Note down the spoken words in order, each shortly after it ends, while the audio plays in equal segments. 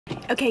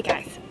Okay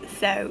guys,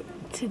 so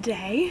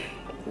today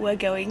we're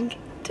going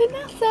to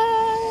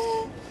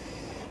NASA.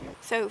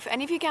 So for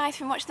any of you guys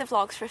who've been watching the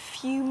vlogs for a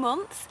few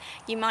months,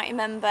 you might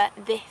remember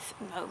this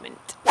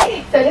moment. So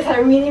I just had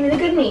a really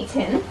good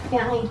meeting.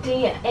 The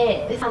idea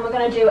is, and we're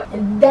going to do it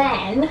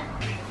then.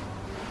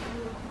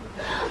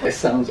 It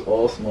sounds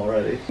awesome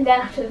already. And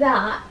then after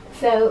that,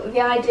 so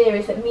the idea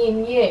is that me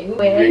and you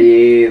will...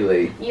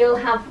 Really? You'll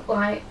have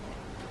like,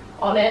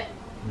 on it.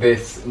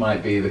 This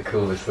might be the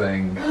coolest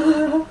thing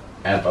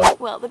ever.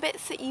 Well, the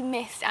bits that you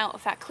missed out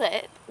of that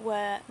clip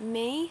were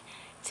me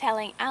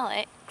telling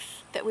Alex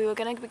that we were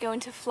going to be going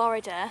to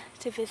Florida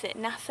to visit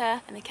NASA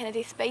and the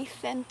Kennedy Space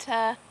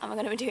Center, and we're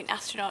going to be doing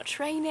astronaut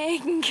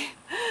training.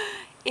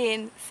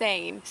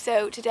 Insane.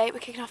 So today we're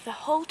kicking off the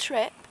whole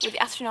trip with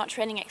the astronaut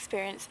training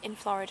experience in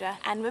Florida,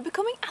 and we're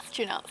becoming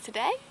astronauts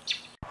today.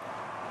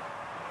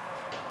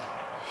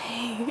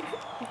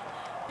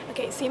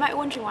 Okay, so you might be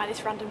wondering why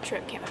this random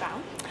trip came about.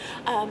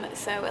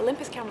 So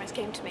Olympus cameras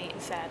came to me and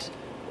said,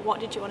 what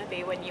did you want to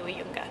be when you were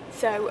younger?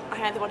 So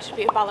I either wanted to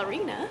be a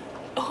ballerina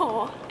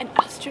or an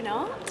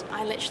astronaut.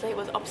 I literally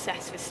was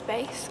obsessed with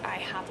space. I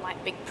had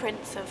like big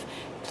prints of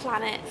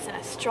planets and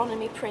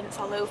astronomy prints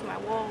all over my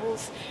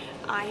walls.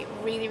 I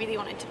really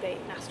wanted to be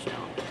an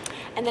astronaut.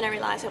 And then I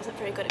realised I wasn't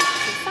very good at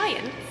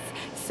science,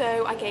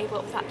 so I gave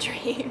up that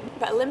dream.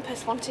 But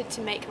Olympus wanted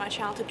to make my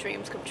childhood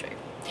dreams come true.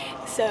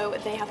 So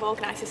they have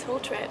organised this whole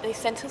trip. They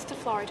sent us to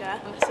Florida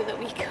so that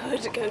we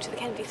could go to the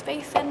Kennedy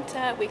Space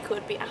Center, we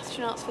could be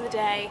astronauts for the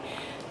day.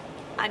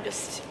 I'm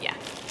just, yeah,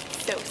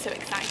 so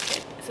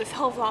excited. So this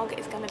whole vlog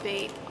is going to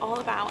be all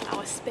about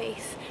our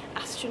space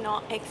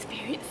astronaut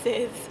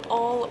experiences,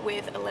 all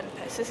with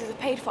Olympus. This is a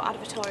paid for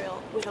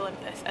advertorial with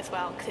Olympus as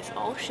well, because it's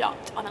all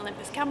shot on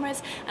Olympus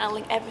cameras, and I'll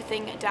link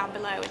everything down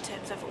below in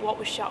terms of what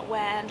was shot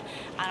when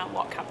and on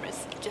what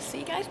cameras, just so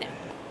you guys know.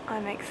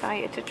 I'm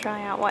excited to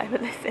try out whatever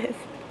this is.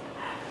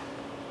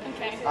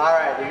 Okay.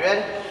 Alright, you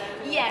ready?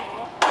 Yeah.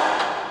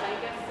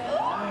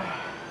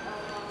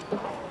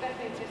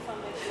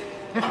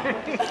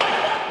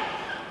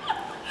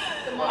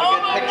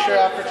 Good picture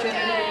opportunity.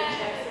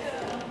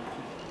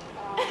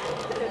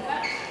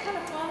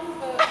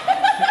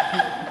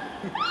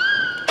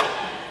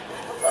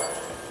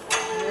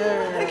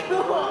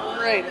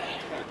 Great.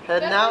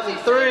 Heading out in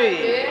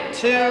 3,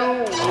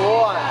 2,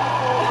 1.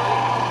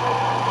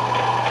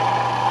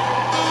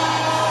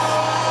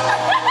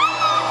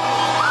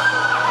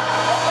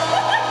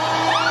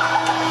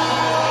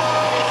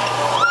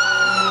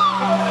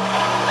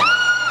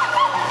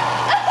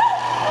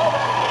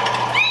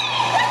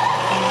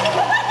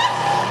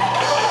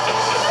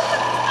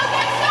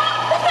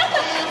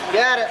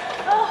 Got it.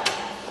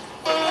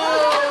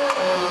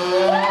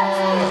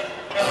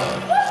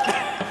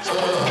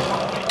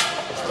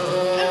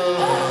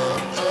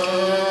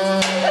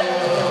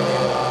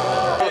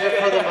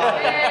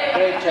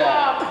 Great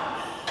job.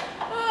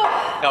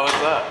 How was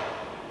that?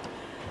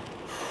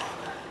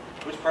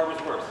 Which part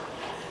was worse?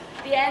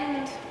 The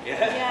end. Yeah?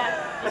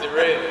 Yeah. Was it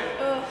really?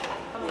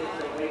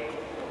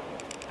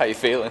 How you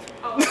feeling?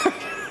 Oh.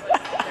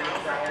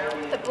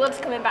 The blood's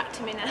coming back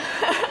to me now.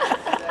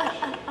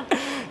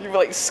 You were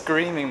like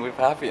screaming with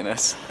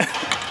happiness.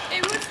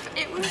 It was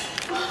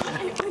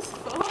fun. It was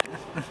fun.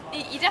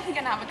 You're definitely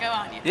gonna have a go,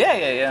 aren't you?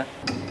 Yeah.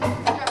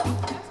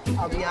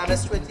 I'll be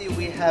honest with you,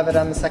 we have it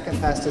on the second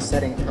fastest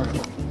setting currently.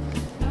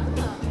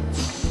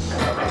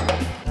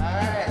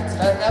 Alright,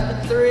 starting up in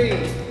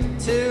 3,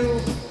 2,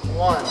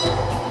 1.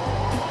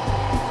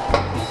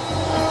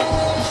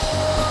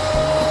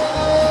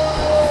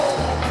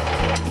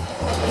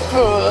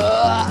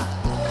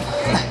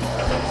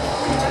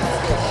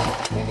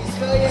 Can you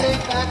spell your name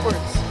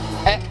backwards?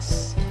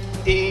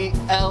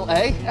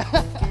 X-E-L-A.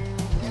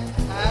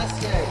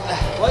 Fantastic.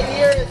 What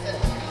year is it?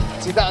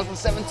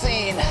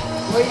 2017.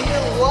 What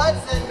year was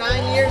it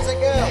 9 years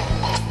ago?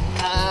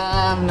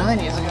 9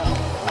 years ago. You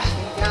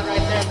got right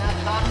there in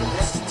that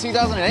pocket.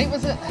 2008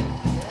 was it?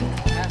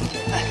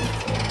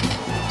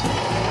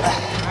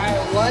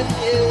 Alright, what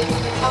is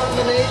the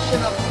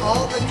combination of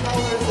all the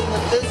colors in the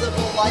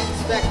visible light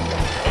spectrum?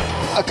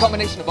 A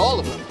combination of all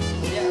of them.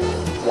 Yes.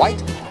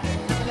 White.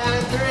 Count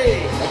in 3.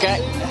 Okay.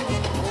 2,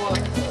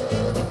 1.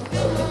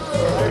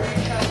 Whenever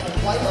you shine a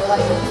white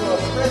light into a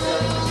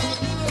prism,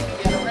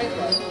 you get a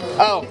rainbow.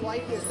 Oh.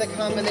 White is the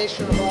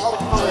combination of all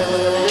colors in the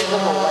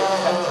visible light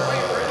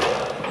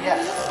spectrum.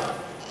 Yes.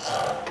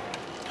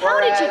 How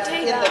did you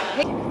do that?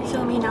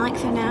 So me and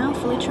Alex are now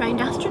fully trained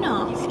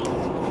astronauts.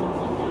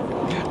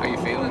 How are you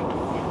feeling?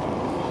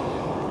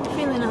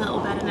 Feeling a little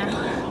better now.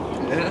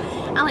 Yeah.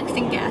 Alex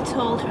didn't get at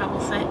all travel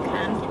sick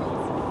then,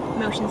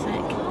 motion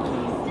sick.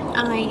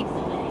 I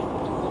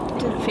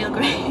didn't feel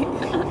great.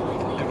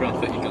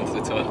 Everyone thought you'd gone to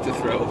the toilet to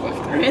throw up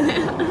after. Really?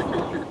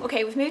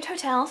 Okay, we've moved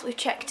hotels. We've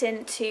checked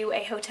into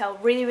a hotel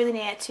really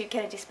near to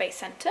Kennedy Space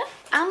Center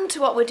and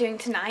to what we're doing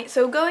tonight.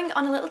 So we're going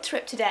on a little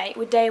trip today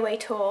with Day Away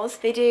Tours.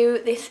 They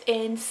do this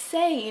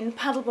insane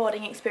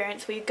paddleboarding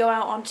experience where you go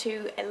out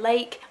onto a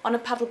lake on a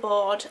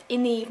paddleboard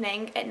in the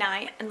evening at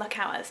night and look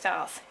out at the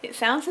stars. It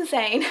sounds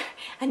insane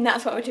and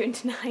that's what we're doing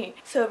tonight.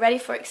 So ready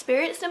for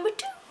experience number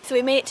 2? So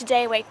we made it to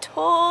Day Away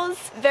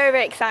Tours,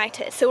 very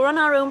excited. So we're on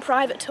our own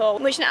private tour,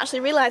 which I didn't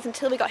actually realise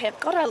until we got here.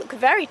 God, I look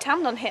very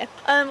tanned on here.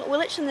 We're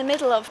literally in the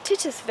middle of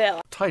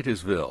Titusville,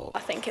 I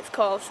think it's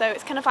called, so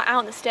it's kind of like out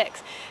in the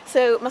sticks.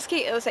 So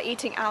mosquitoes are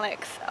eating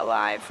Alex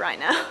alive right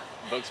now.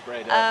 Bug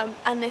sprayed up.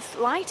 And this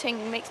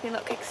lighting makes me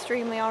look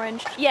extremely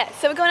orange. Yeah,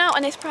 so we're going out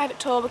on this private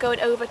tour. We're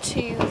going over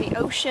to the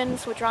ocean,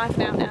 so we're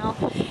driving out now.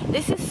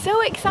 This is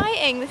so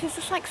exciting. This is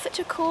just like such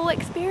a cool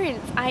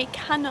experience. I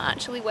cannot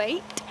actually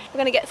wait. We're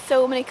going to get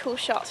so many cool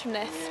shots from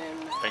this.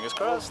 Fingers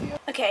crossed.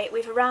 Okay,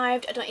 we've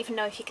arrived. I don't even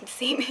know if you can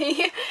see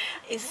me.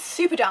 It's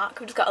super dark.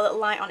 We've just got a little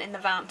light on in the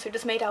van. So we've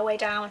just made our way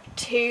down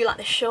to like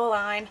the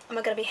shoreline and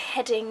we're going to be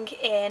heading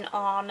in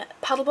on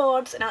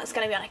paddleboards. Now it's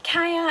going to be on a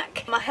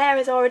kayak. My hair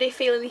is already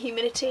feeling the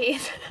humidity.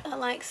 A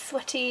like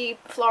sweaty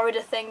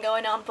Florida thing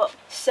going on, but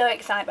so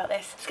excited about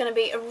this. It's going to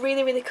be a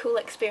really cool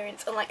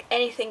experience, unlike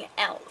anything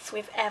else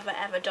we've ever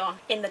done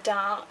in the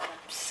dark.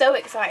 So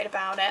excited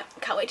about it.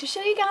 Can't wait to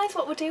show you guys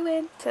what we're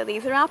doing. So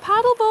these are our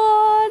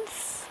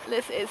paddleboards.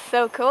 This is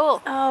so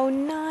cool. Oh,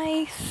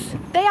 nice.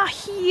 They are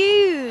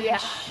huge. Yeah.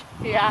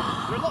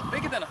 They're a lot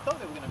bigger than I thought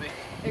they were going to be.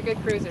 They're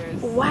good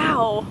cruisers.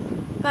 Wow.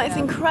 That is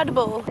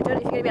incredible. I don't know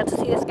if you're going to be able to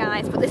see this,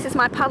 guys, but this is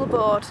my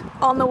paddleboard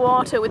on the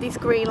water with these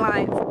green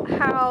lights.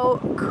 How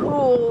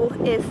cool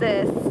is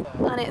this?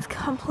 And it's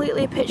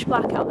completely pitch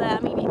black out there. I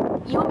mean, you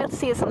won't be able to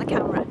see this on the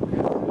camera,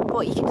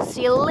 but you can just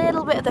see a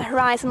little bit of the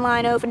horizon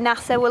line over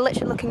NASA. We're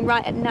literally looking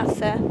right at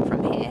NASA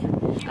from here.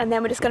 And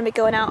then we're just going to be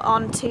going out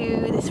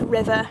onto this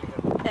river,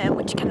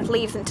 which kind of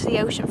leads into the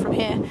ocean from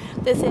here.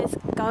 This is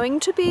going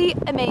to be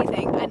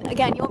amazing, and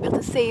again you won't be able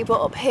to see,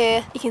 but up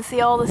here you can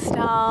see all the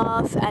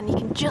stars and you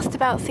can just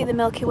about see the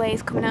Milky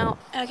Ways coming out.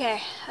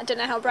 Okay, I don't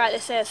know how bright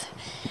this is.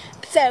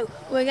 So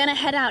we're gonna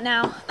head out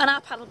now on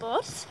our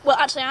paddleboards. Well,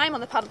 actually I'm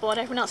on the paddleboard,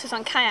 everyone else is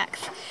on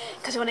kayaks,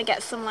 because we want to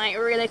get some like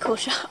really cool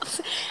shots,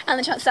 and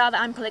the chances are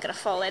that I'm probably gonna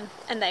fall in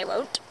and they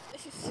won't.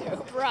 This is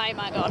so bright,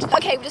 my god.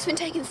 Okay, we've just been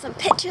taking some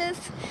pictures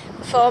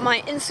for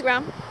my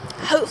Instagram.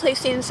 Hopefully you've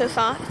seen them so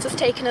far. It's just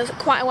taken us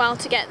quite a while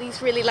to get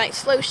these really like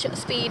slow shutter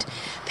speed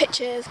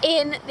pictures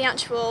in the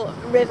actual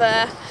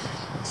river,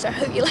 so I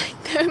hope you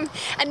like them.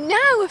 And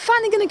now we're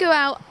finally going to go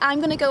out. I'm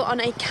going to go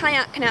on a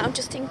kayak now,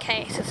 just in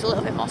case it's a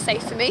little bit more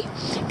safe for me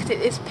because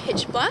it is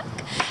pitch black.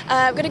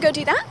 I'm going to go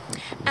do that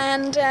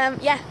and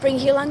yeah, bring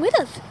you along with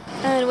us.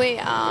 And we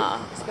are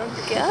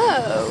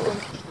go.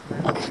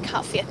 I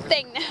can't see a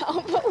thing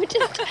now, but we're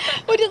just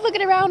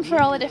looking around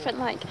for all the different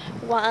like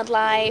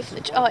wildlife.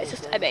 Oh, it's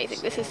just amazing.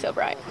 This is so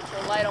bright.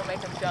 The light will make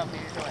them jump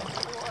usually.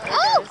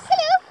 Oh,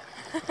 hello!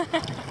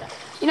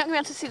 You're not going to be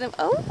able to see them.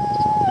 Oh,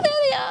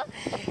 there they are.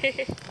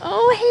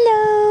 Oh,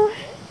 hello.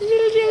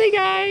 Little jelly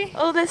guy.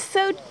 Oh, they're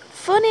so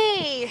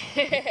funny.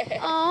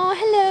 Oh,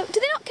 hello.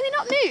 Can they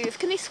not move?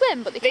 Can they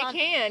swim? But they can't. They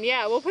can,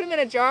 yeah. We'll put them in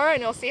a jar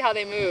and you'll see how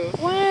they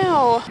move.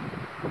 Wow.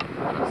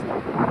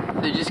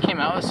 They just came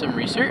out with some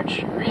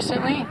research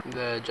recently.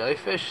 The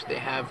jellyfish, they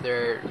kind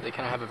of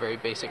have a very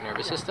basic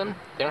nervous system.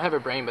 They don't have a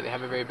brain, but they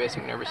have a very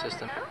basic nervous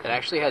system that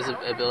actually has the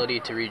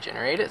ability to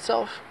regenerate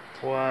itself.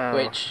 Wow.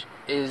 Which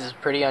is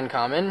pretty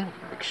uncommon,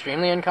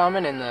 extremely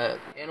uncommon in the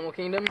animal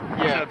kingdom.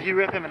 Yeah. So if you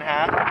rip him in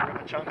half,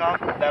 rip a chunk off,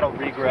 that'll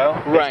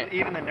regrow. Right.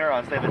 Even the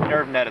neurons, they have a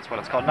nerve net, it's what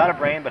it's called. Not a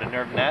brain, but a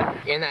nerve net.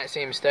 In that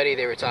same study,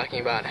 they were talking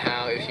about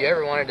how if you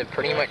ever wanted to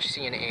pretty much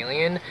see an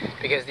alien,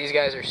 because these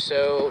guys are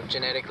so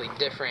genetically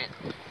different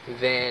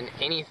than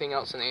anything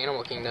else in the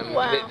animal kingdom,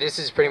 wow. This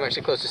is pretty much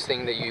the closest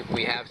thing that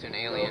we have to an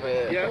alien.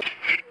 Yeah.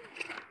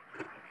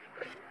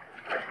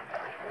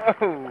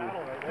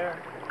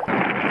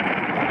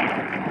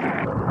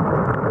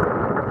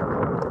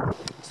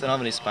 So they don't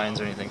have any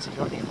spines or anything, so if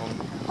you want to eat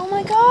them. Oh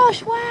my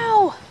gosh,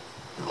 wow.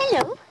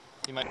 Hello.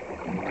 You might.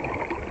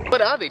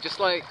 What are they?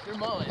 Just like they're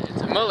mullet.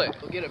 It's a mullet.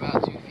 They'll get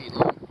about 2 feet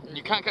long.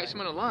 You can't catch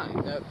them on a line.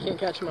 No, can't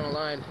catch them on a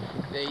line.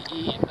 They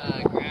eat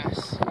grass.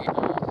 This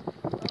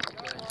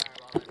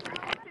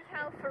is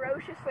how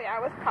ferociously I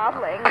was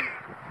paddling.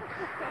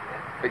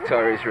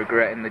 Victoria's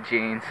regretting the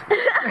jeans. Well,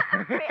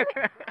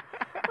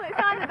 it's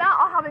either that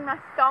or having my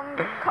thong.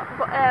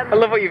 I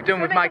love what you've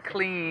done with my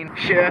clean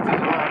shirt as well. I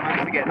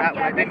managed to get that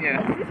Yeah, one, didn't you?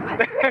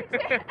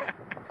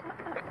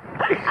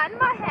 And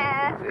my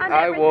hair. And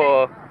I everything.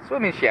 wore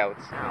swimming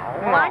shorts.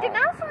 Well, I didn't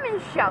have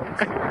swimming shorts.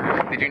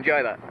 Did you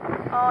enjoy that?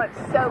 Oh, it's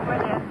so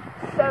brilliant.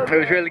 So It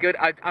was really good.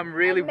 I'm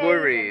really Amazing.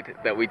 worried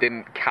that we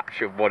didn't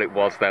capture what it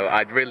was, though.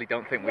 I really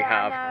don't think we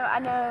have. I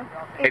know.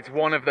 It's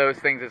one of those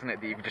things, isn't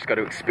it, that you've just got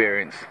to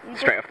experience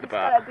straight off the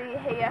bat. You just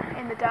gotta be here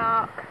in the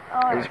dark.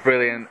 Oh, It was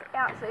brilliant.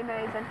 Absolutely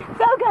amazing.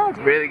 So good.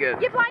 Really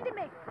good. You blinded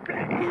me.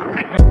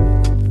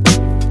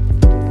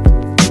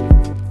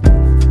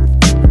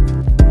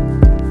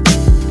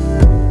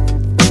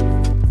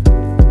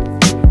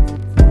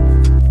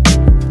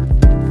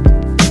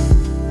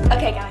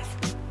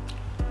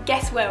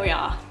 guess where we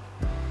are?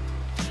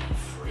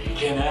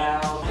 Freaking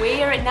out.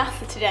 We are at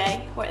NASA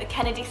today. We're at the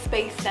Kennedy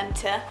Space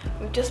Center.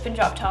 We've just been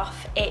dropped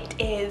off. It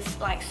is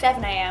like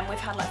 7 AM. We've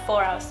had like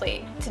 4 hours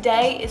sleep.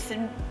 Today is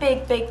a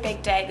big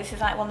day. This is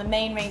like one of the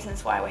main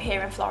reasons why we're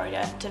here in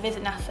Florida, to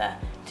visit NASA,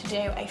 to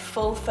do a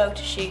full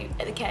photo shoot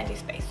at the Kennedy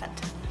Space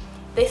Center.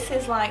 This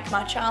is like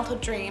my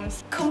childhood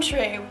dreams come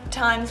true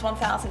times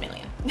 1,000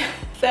 million.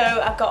 So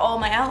I've got all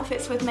my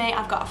outfits with me.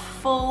 I've got a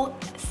full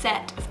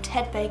set of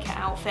Ted Baker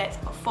outfits.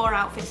 I've got 4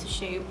 outfits to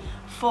shoot,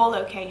 4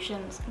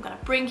 locations. I'm gonna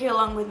bring you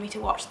along with me to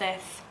watch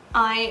this.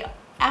 I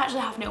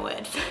actually have no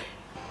words.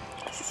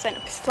 Let's just set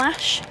up his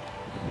flash.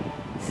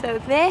 So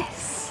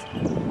this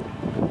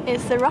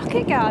is the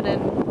rocket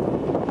garden.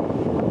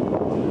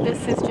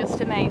 This is just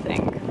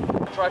amazing.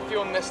 Try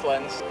fueling this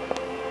lens.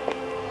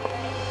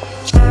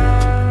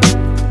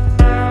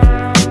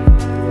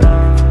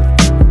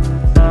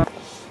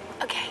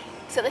 Okay,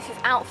 so this is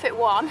outfit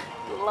 1.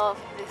 Love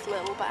this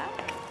little bag.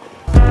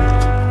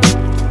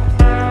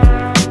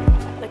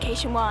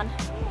 Location 1,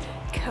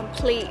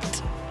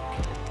 complete.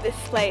 This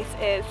place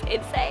is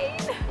insane.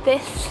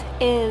 This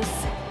is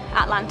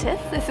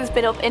Atlantis. This has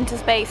been up into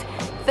space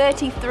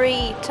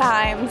 33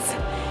 times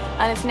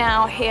and it's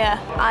now here.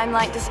 I'm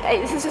like, this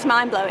is just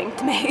mind-blowing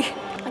to me.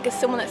 Like, as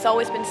someone that's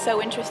always been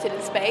so interested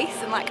in space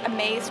and like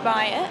amazed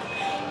by it,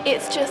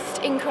 it's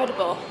just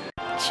incredible.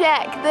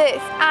 Check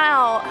this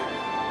out.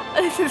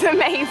 This is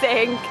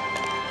amazing.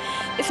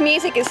 This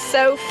music is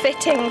so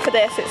fitting for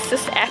this, it's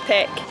just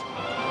epic.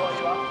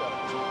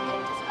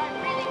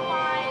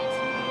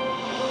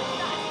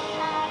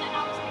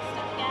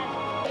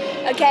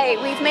 Okay,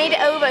 we've made it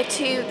over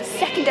to the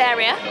second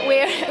area.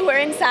 We're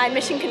inside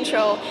Mission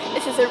Control.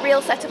 This is a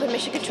real setup of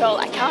Mission Control.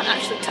 I can't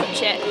actually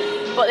touch it,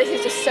 but this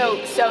is just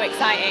so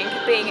exciting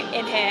being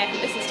in here.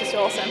 This is just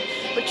awesome.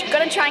 We're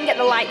gonna try and get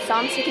the lights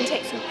on so we can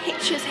take some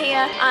pictures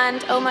here.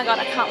 And oh my god,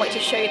 I can't wait to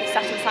show you the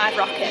Saturn V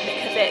rocket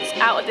because it's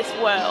out of this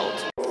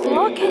world.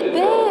 Look at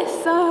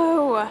this!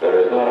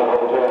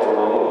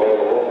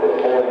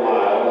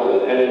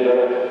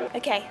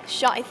 Okay,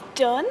 shot is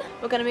done.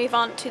 We're going to move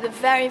on to the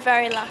very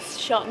last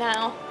shot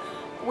now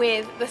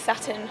with the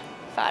Saturn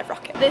V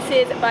rocket. This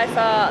is by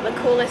far the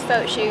coolest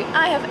photo shoot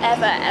I have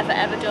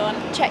ever done.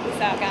 Check this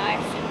out,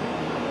 guys.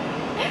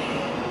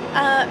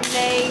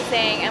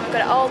 Amazing, and we've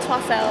got it all to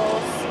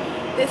ourselves.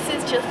 This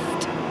is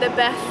just the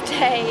best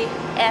day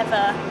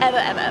ever.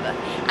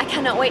 I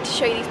cannot wait to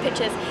show you these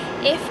pictures.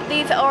 If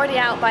these are already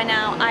out by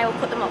now, I will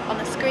put them up on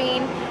the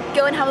screen.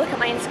 Go and have a look at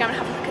my Instagram and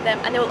have a look at them,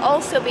 and there will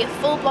also be a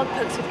full blog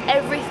post with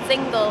every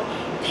single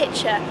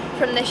picture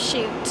from this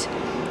shoot.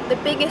 The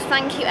biggest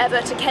thank you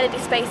ever to Kennedy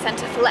Space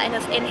Center for letting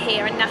us in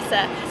here and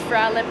NASA for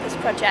our Olympus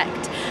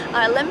project.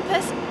 Our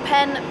Olympus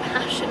Pen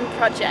Passion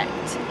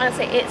project.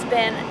 Honestly, it's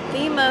been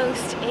the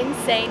most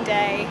insane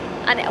day.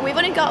 And we've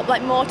only got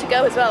like more to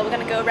go as well. We're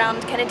going to go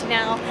around Kennedy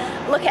now,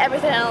 look at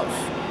everything else,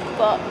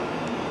 but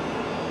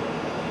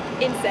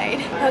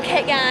insane.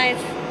 Okay guys,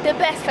 the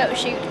best photo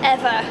shoot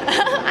ever.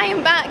 I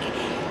am back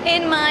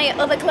in my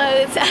other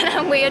clothes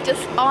and we are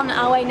just on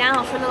our way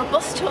now for a little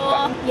bus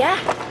tour. Yeah,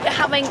 we're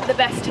having the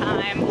best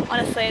time.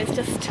 Honestly, it's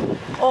just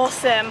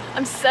awesome.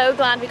 I'm so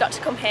glad we got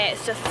to come here.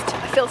 It's just,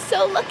 I feel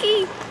so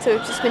lucky. So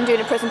we've just been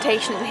doing a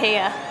presentation in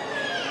here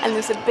and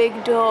there's a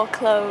big door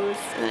closed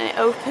and then it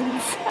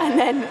opens and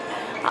then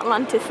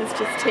Atlantis is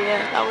just here.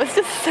 That was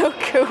just so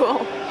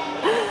cool.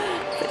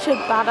 Such a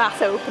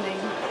badass opening.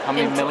 How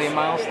many million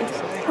miles?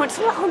 Oh, it's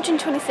like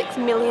 126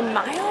 million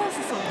miles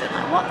or something.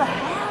 Like, what the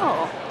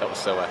hell? That was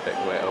so epic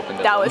when it opened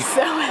up. That was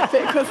so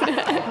epic, wasn't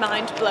it?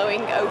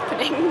 Mind-blowing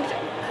opening.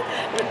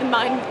 With the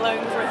mind-blowing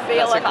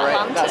reveal of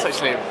Atlantis. That's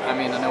actually, I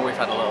mean, I know we've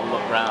had a little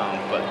look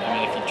round, but I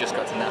mean, if you just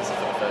got to NASA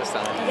for the first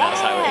time, I think that's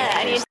how it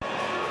introduced.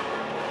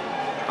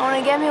 I want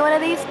to get me one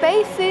of these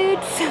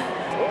spacesuits.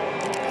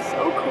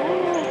 So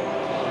cool.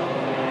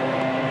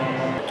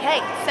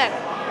 Okay, so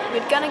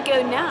we're gonna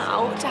go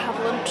now to have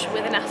lunch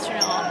with an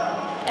astronaut.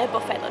 A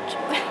buffet lunch.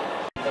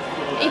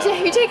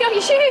 You take off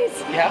your shoes?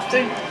 You have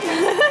to?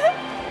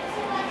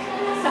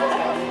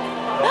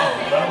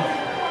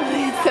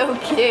 So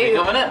cute. You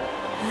coming in?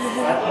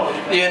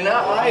 You're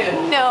not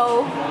lying.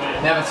 No.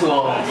 Never too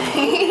old.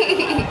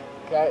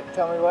 Okay,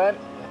 tell me when.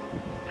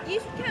 You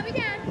should count me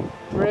down.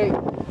 3,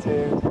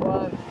 2,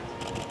 1.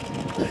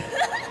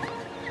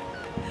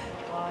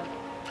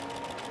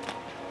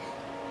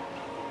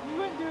 You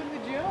weren't doing the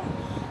jump.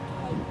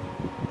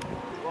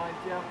 Blind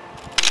jump.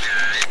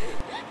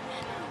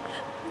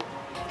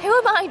 Who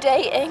am I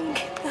dating?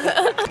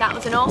 That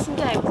was an awesome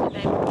day, wasn't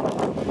it,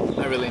 babe?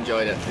 I really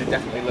enjoyed it. It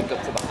definitely lived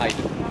up to the hype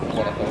of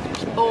what I thought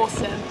it was.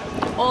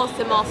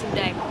 Awesome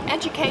day.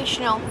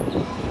 Educational,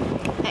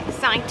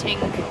 exciting,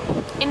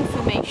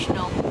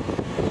 informational,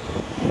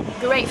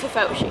 great for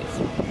photo shoots.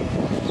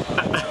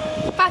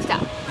 5 star.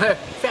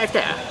 5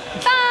 star.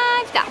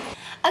 5 star.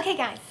 Okay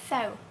guys,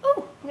 so,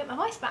 ooh, I got my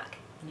voice back.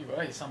 You're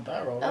right, you sound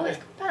better already. Oh, it's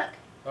come back.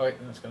 Oh wait,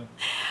 that's good.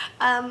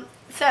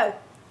 So,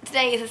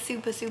 today is a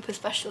super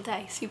special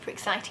day, super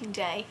exciting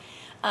day.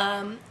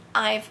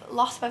 I've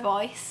lost my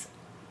voice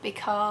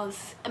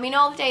because, I mean,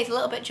 all the days a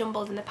little bit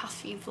jumbled in the past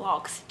few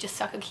vlogs, just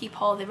so I could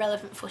keep all the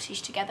relevant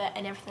footage together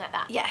and everything like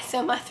that. Yeah,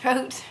 so my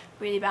throat's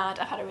really bad.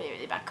 I've had a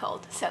really bad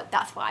cold, so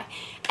that's why.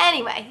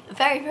 Anyway,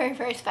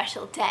 very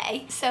special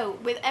day. So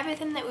with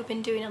everything that we've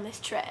been doing on this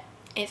trip,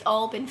 it's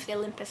all been for the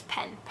Olympus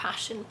Pen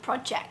Passion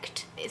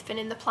Project. It's been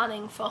in the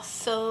planning for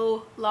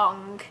so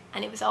long,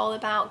 and it was all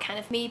about kind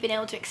of me being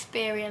able to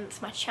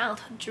experience my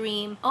childhood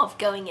dream of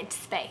going into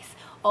space,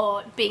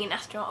 or being an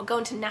astronaut, or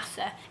going to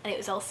NASA, and it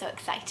was all so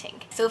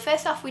exciting. So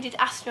first off, we did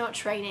astronaut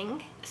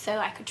training, so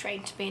I could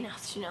train to be an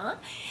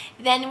astronaut.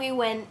 Then we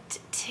went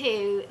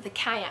to the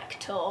kayak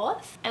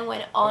tours and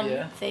went on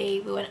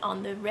we went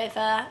on the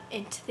river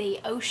into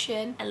the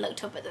ocean and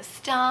looked up at the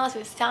stars.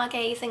 We were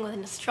stargazing with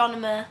an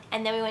astronomer,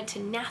 and then we went to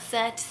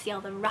NASA to see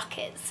all the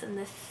rockets and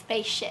the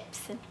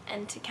spaceships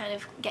and to kind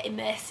of get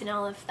immersed in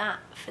all of that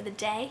for the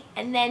day.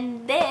 And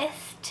then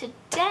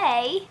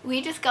today,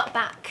 we just got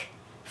back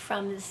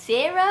from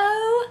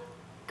zero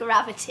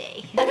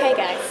gravity. Okay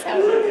guys, so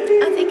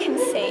as you can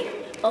see,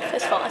 well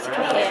first of all, as you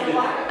can hear,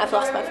 I've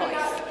lost my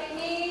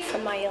voice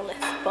from my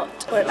illness,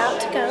 but we're about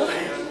to go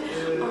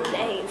on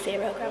a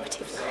zero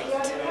gravity flight.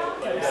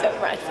 I'm so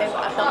excited.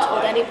 I've not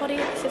told anybody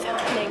this is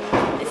happening.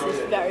 This is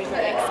very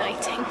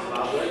exciting.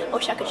 I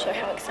wish I could show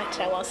how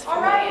excited I was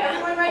from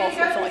my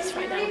awful voice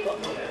right now,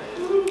 but this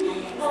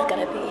is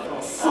gonna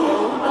be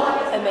so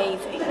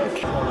amazing. Are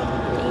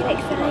you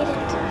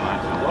excited?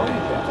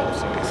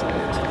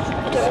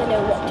 I don't really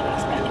know what to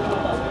expect,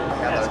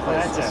 but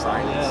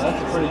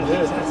that's pretty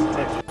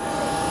good.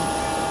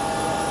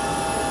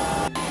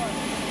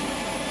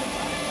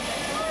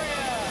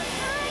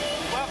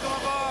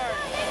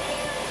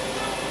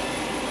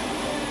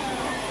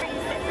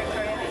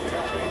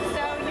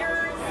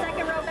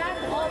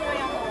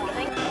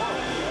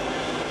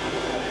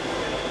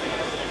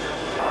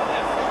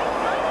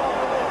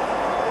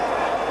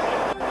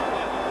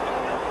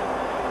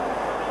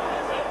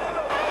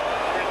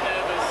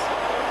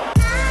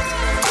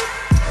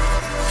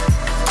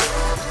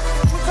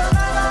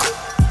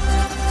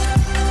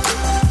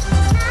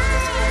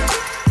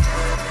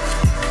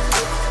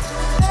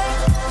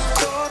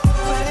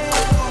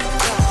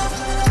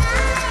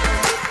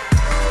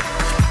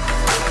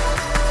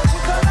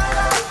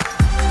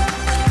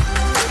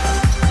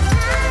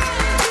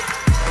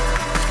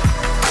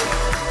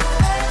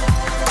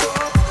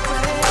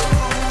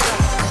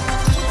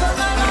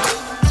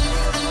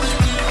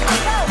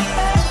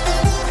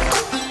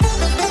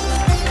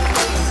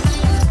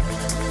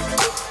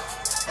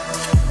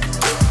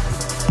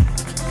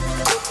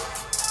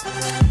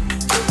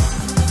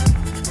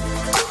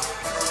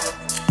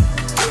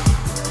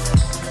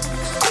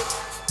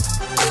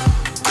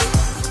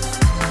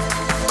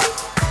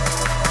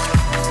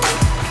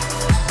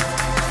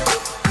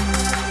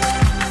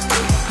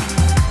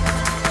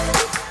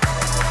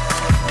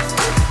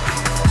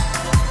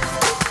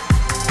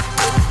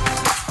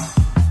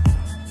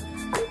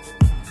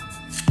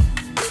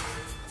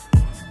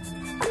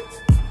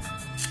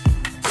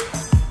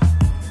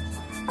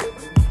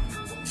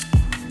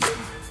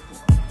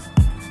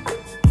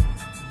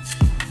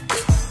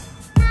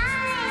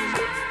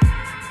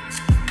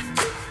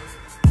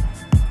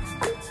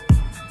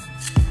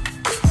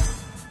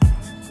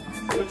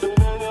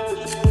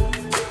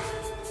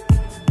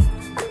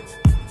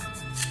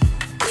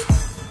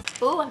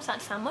 oh, I'm starting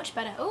to sound much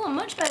better. Oh, I'm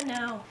much better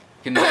now.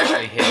 You can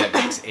actually hear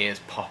Vic's ears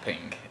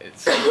popping.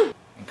 It's and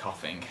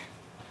coughing.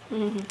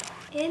 In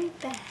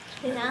bed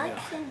with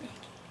Alex and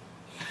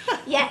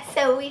Nikki. Yeah,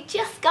 so we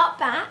just got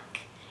back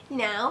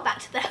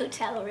to the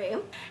hotel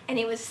room, and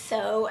it was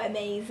so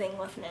amazing,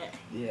 wasn't it?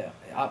 Yeah,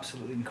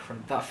 absolutely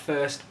incredible. That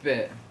first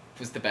bit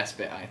was the best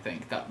bit, I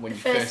think. That when the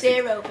first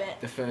zero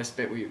bit. The first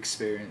bit where you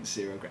experience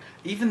zero gravity.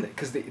 Even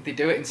because they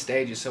do it in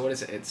stages. So what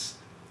is it? It's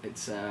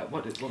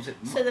what was it?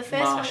 So the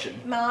first Martian.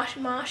 one,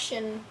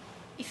 Martian.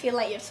 You feel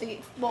like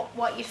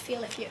what you'd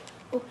feel if you.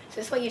 Oh,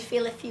 so it's what you'd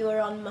feel if you were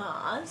on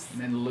Mars.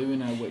 And then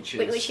lunar, which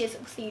is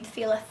so you'd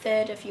feel a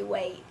third of your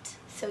weight.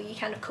 So you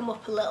kind of come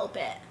up a little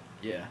bit.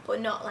 Yeah.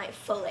 But not like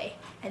fully.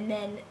 And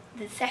then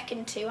the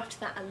second two after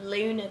that are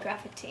lunar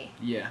gravity.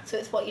 Yeah. So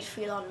it's what you'd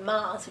feel on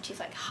Mars, which is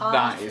like half.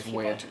 That is your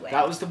weird. body weight.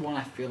 That was the one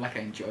I feel like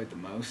I enjoyed the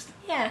most.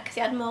 Yeah, because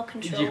you had more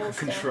control. You could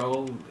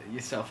control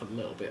yourself a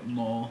little bit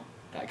more.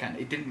 That kind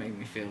of, it didn't make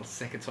me feel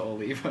sick at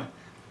all either.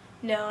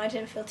 No, I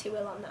didn't feel too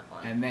ill on that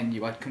one. And then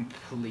you had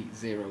complete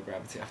zero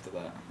gravity after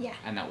that. Yeah.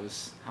 And that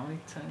was, how many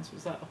turns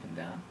was that up and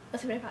down?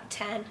 Must have been about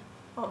 10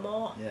 or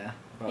more. Yeah,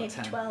 about Maybe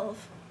 10.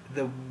 12.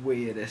 The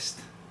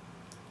weirdest,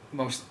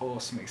 most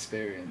awesome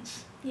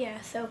experience Yeah,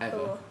 so ever.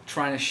 cool.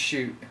 Trying to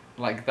shoot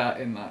like that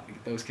in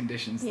those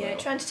conditions. Yeah, though.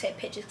 trying to take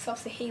pictures, because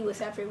obviously he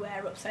was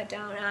everywhere upside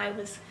down, and I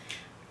was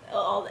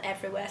all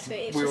everywhere. So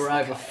it was we just were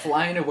either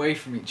flying away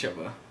from each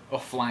other or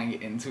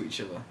flying into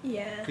each other.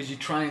 Yeah. Because you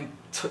try and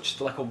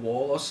touch like a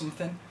wall or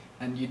something,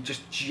 and you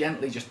just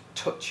gently just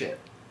touch it,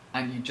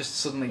 and you just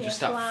suddenly Yeah, just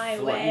start fly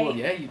away. Well,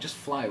 yeah, you just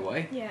fly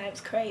away. Yeah, it was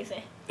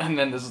crazy. And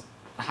then there's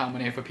how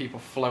many other people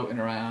floating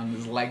around,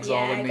 there's legs Yeah,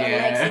 all in the got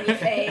air. legs in your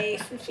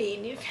face and feet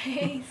in your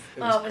face. It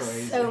was Oh, it was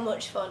crazy. so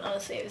much fun,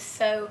 honestly. It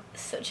was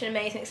such an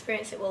amazing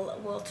experience that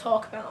we'll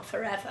talk about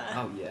forever.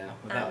 Oh yeah,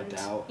 without And, a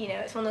doubt. you know,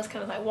 it's one of those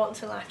kind of like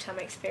once in a lifetime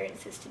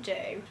experiences to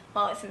do.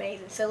 Oh, it's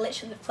amazing. So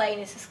literally the plane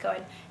is just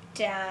going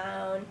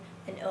down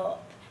and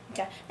up, and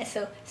down. And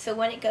so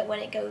when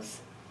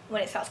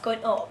it starts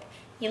going up,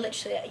 you're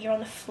on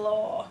the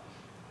floor,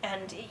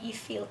 and you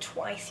feel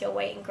twice your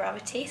weight in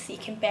gravity, so you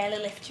can barely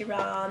lift your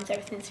arms.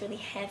 Everything's really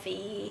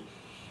heavy,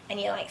 and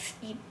you're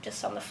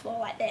just on the floor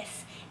like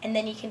this, and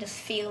then you can just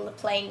feel the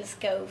plane just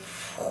go,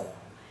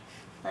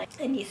 like,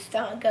 and you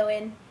start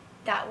going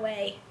that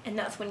way, and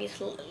that's when you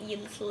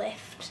just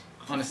lift.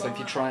 Honestly, if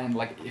you try and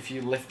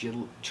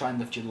try and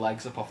lift your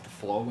legs up off the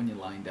floor when you're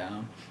lying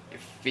down, it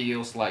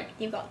feels like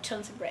You've got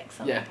tons of bricks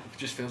on. it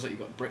just feels like you've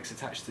got bricks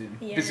attached to them.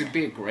 Yeah. This would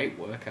be a great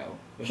workout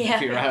for Yeah,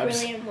 your abs.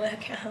 brilliant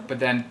workout. But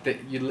then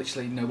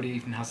nobody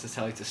even has to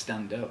tell you to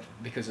stand up,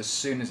 because as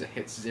soon as it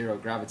hits zero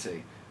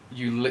gravity,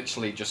 you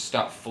literally just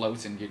start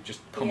floating. You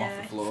just come off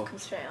the floor. Just come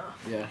straight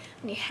off. Yeah.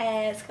 And your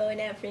hair's going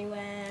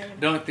everywhere. I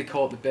don't know if they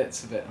caught the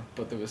bits of it,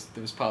 but there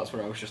was parts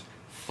where I was just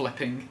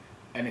flipping,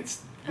 and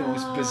it's the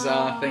most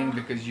bizarre thing,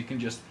 because you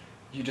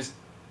just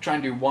try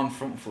and do one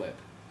front flip,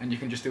 and you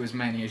can just do as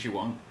many as you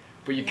want,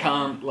 but you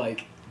can't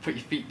like put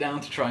your feet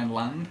down to try and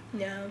land.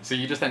 No. So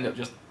you just end up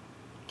just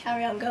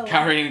Carry on going.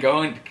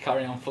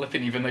 carry on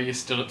flipping, even though you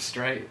stood up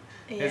straight.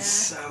 Yeah. It's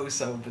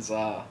so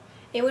bizarre.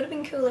 It would have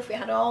been cool if we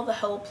had the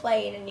whole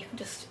plane and you could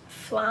just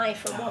fly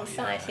from one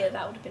side to the other.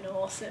 That would have been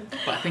awesome.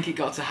 But I think it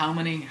got to how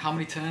many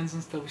turns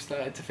until we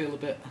started to feel a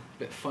bit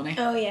funny.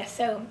 Oh yeah,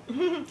 so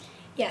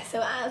yeah,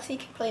 so as you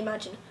can probably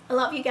imagine, a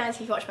lot of you guys,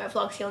 if you've watched my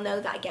vlogs, you'll know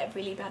that I get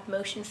really bad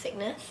motion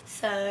sickness.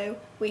 So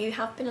we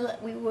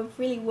were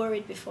really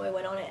worried before we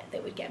went on it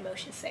that we'd get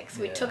motion sick.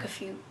 So we took a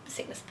few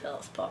sickness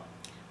pills, but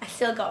I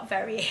still got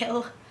very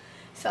ill.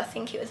 So I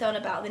think it was on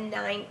about the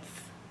 9th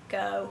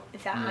go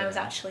that I was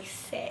actually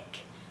sick.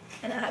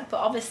 But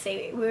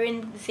obviously we were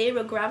in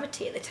zero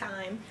gravity at the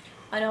time,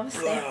 and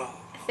obviously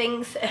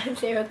things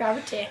zero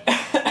gravity,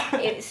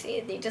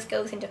 it just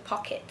goes into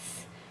pockets.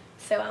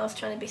 So I was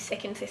trying to be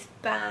sick into this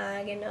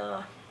bag,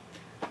 and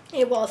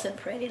it wasn't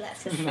pretty.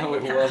 Let's just say No,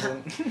 it that.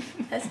 wasn't.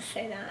 Let's just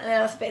say that. And then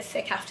I was a bit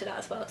sick after that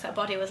as well, because our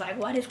body was like,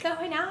 "What is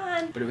going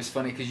on?" But it was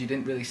funny because you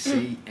didn't really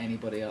see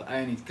anybody else.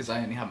 Because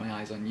I only had my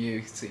eyes on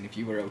you, seeing if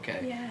you were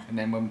okay. Yeah. And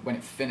then when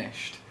it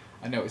finished,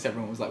 I noticed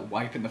everyone was like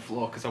wiping the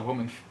floor, because a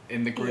woman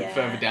in the group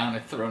further down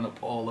had thrown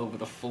up all over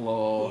the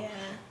floor.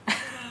 Yeah.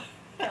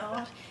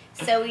 God.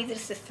 So easy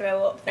just to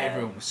throw up though.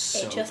 Everyone was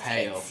so it just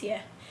pale. Hits you.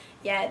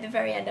 Yeah, at the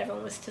very end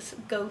everyone was just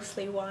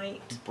ghostly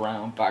white.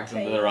 Brown bags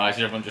under their eyes,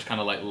 and everyone just kind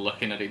of like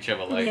looking at each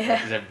other like,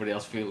 is everybody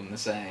else feeling the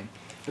same?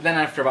 But then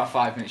after about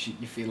 5 minutes,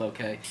 you feel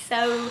okay.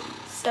 So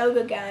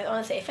good, guys.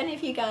 Honestly, if any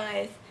of you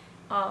guys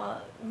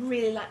are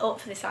really like up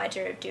for this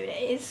idea of doing it,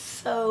 it is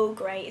so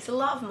great. It's a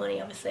lot of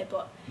money, obviously,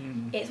 but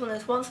it's one of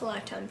those once in a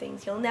lifetime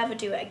things. You'll never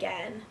do it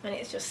again, and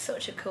it's just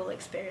such a cool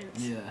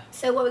experience. Yeah.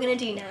 So what we're gonna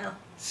do now?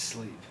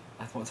 Sleep.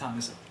 What time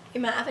is it? We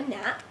might have a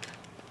nap.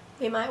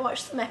 We might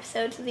watch some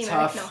episodes of The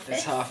American Office.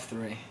 It's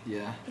 3:30.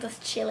 Yeah.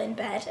 Just chill in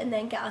bed and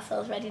then get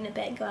ourselves ready in a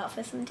bit and go out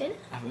for some dinner.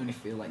 I only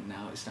feel like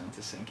now it's starting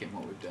to sink in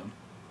what we've done.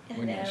 I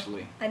When know.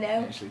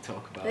 you actually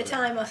talk about At it. the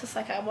time I was just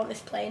like, I want this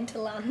plane to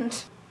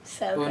land.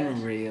 So good.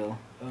 Unreal.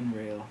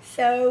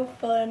 So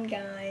fun,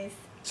 guys.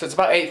 So it's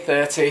about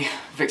 8:30.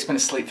 Vic's been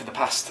asleep for the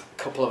past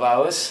couple of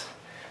hours,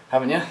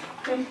 haven't you?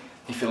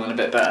 You feeling a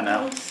bit better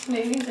now?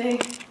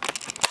 Smoothie.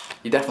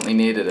 You definitely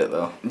needed it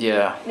though.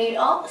 Yeah. Need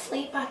all the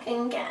sleep I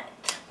can get.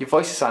 Your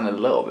voice is sounding a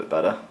little bit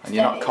better, and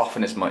you're not Steady.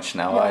 coughing as much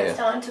now, No, are it's you?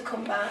 starting to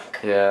come back.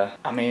 Yeah.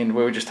 I mean,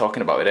 we were just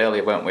talking about it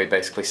earlier, weren't we?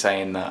 Basically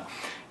saying that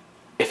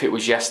if it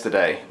was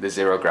yesterday, there's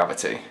zero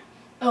gravity.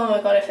 Oh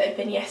my god, if it had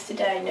been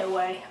yesterday, no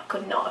way. I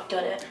could not have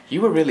done it.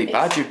 You were really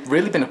bad. You've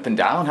really been up and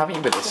down, haven't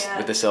you,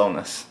 with this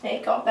illness?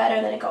 It got better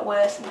and then it got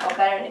worse and it got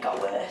better and it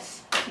got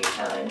worse a few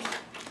times.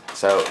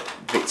 So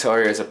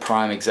Victoria is a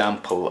prime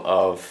example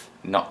of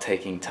not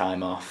taking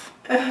time off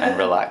and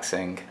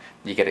relaxing.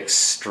 You get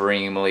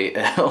extremely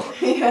ill.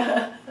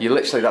 Yeah.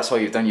 That's all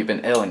you've done. You've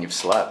been ill and you've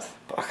slept.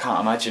 But I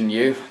can't imagine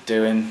you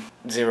doing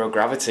zero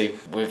gravity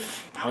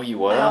with how you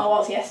were. I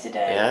was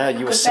yesterday. Yeah,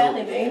 you were I so.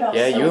 could barely move. I was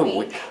Yeah, so you were.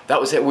 weak. That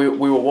was it. We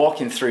were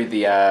walking through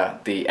the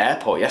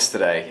airport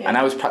yesterday, and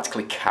I was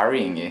practically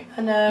carrying you.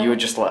 I know. You were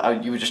just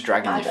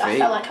dragging your feet. I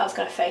felt like I was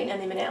going to faint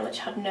any minute. I literally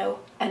had no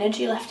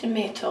energy left in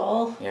me at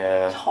all.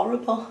 Yeah. It's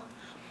horrible.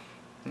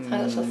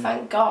 So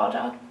thank God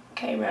I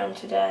came round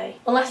today.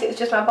 Unless it was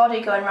just my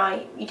body going,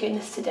 right, you're doing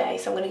this today,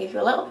 so I'm going to give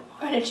you a little bit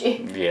more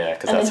energy. Yeah,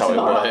 because And that's then how it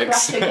tomorrow I'll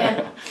works. crash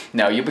again.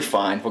 No, you'll be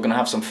fine. We're gonna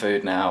have some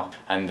food now,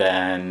 and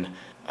then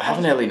have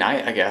an early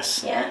night, I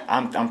guess. Yeah.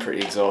 I'm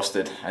pretty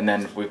exhausted, and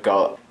then we've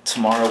got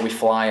tomorrow. We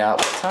fly out.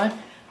 What time?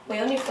 We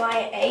only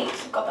fly at 8.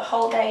 We've got the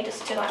whole day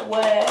just to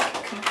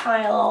work,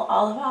 compile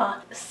all of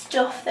our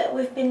stuff that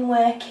we've been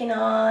working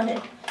on,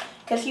 and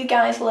because you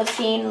guys will have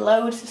seen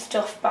loads of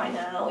stuff by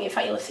now. In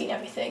fact, you'll have seen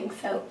everything.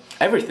 So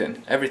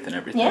Everything.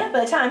 yeah,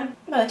 by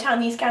the time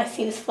these guys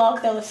see this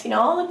vlog, they'll have seen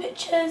all the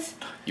pictures.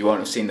 You won't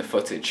have seen the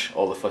footage,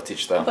 all the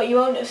footage though. But you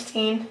won't have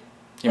seen.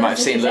 You might have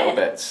This seen is little it.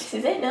 bits. This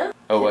is it now.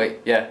 Oh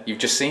wait, yeah, you've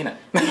just seen it.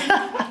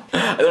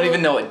 I don't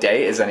even know what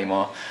day it is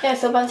anymore. Yeah,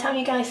 so by the time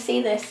you guys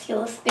see this,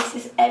 this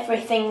is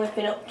everything we've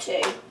been up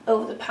to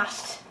over the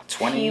past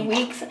 20 few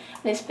weeks, and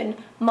it's been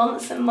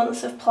months and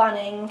months of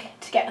planning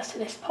to get us to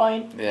this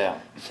point. Yeah.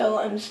 So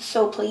I'm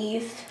so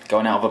pleased.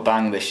 Going out of a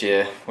bang this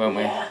year, won't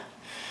we? Yeah.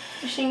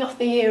 Finishing off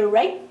the year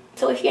right.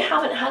 So if you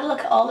haven't had a look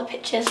at all the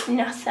pictures from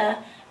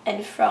NASA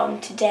and from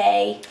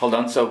today, Hold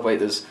on, so wait,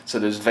 there's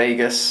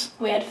Vegas,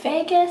 we had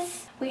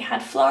Vegas, we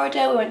had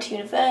Florida, we went to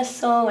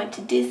Universal, went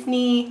to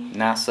Disney, we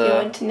NASA.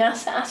 went to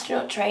NASA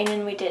astronaut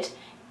training, we did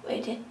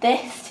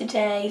this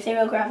today,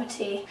 zero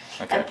gravity.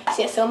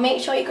 Okay. So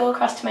make sure you go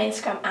across to my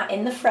Instagram at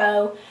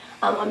 @InTheFro.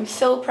 I'm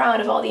so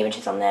proud of all the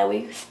images on there.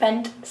 We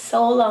spent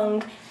so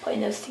long putting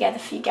those together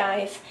for you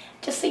guys,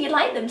 just so you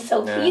like them.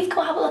 So Yeah. please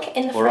go have a look at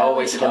InTheFro. We're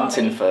always if you don't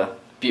hunting already. for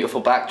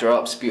beautiful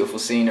backdrops, beautiful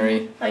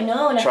scenery, I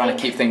know, and trying I to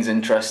think, keep things and I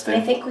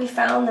interesting. think we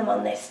found them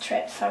on this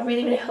trip. So I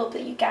really, really hope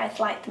that you guys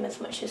like them as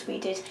much as we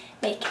did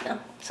making them.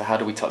 So how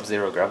do we top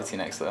zero gravity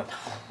next though?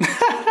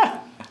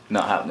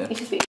 Not happening. It's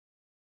just